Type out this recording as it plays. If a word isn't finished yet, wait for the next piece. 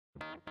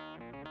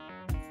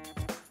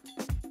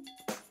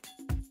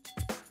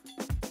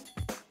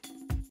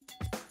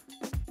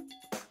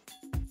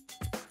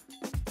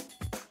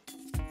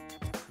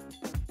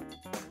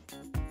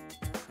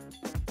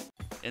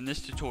In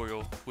this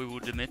tutorial, we will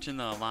dimension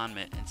the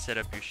alignment and set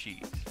up your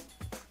sheets.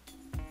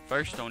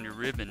 First, on your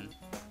ribbon,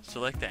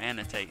 select the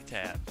Annotate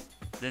tab,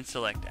 then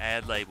select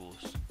Add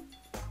Labels.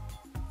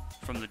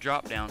 From the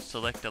drop-down,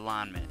 select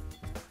Alignment,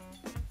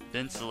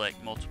 then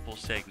select Multiple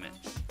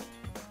Segments.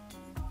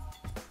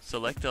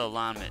 Select the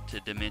alignment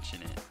to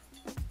dimension it.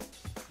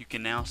 You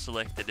can now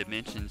select the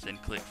dimensions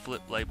and click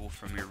Flip Label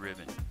from your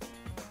ribbon.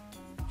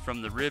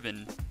 From the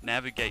ribbon,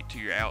 navigate to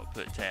your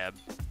Output tab.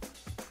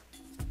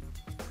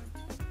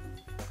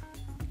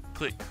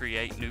 Click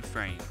Create New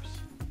Frames.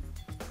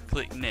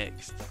 Click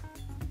Next.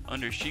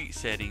 Under Sheet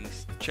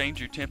Settings, change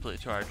your template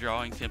to our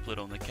drawing template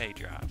on the K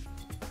drive.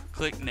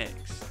 Click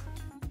Next.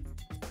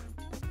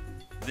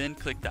 Then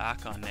click the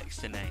icon next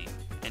to Name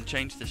and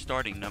change the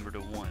starting number to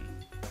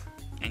 1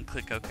 and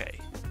click OK.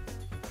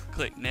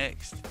 Click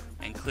Next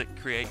and click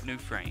Create New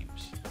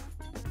Frames.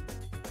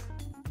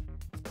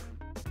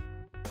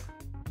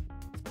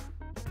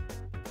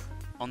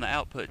 On the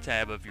Output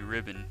tab of your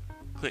ribbon,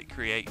 click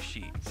Create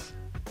Sheets.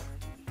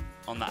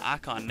 On the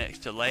icon next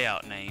to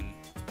Layout Name,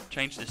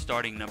 change the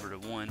starting number to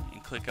 1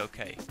 and click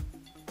OK.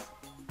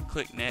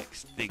 Click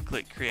Next, then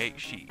click Create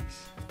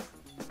Sheets.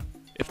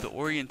 If the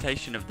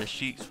orientation of the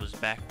sheets was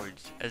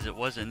backwards, as it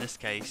was in this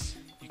case,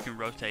 you can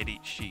rotate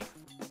each sheet.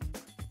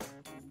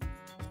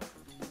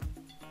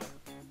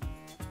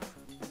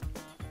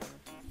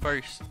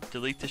 First,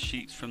 delete the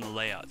sheets from the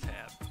Layout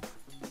tab.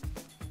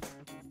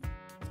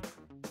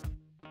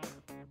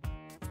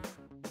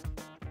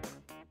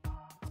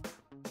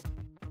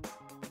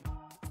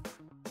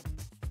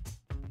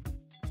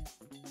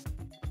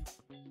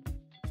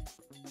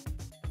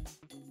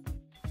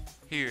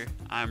 Here,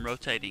 I am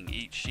rotating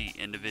each sheet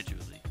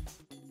individually.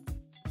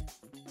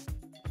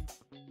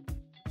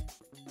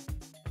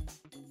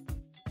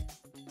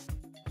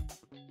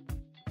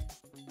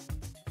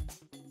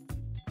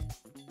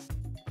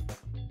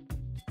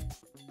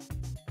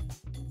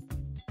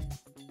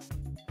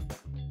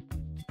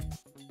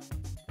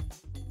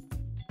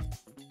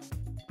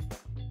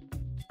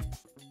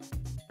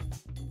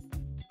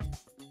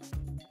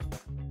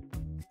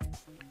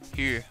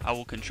 Here, I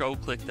will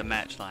control-click the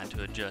match line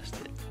to adjust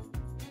it.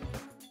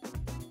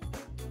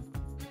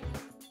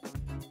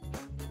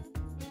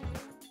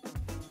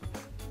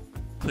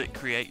 Click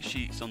Create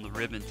Sheets on the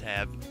Ribbon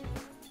tab,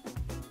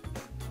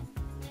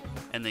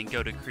 and then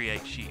go to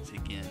Create Sheets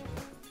again.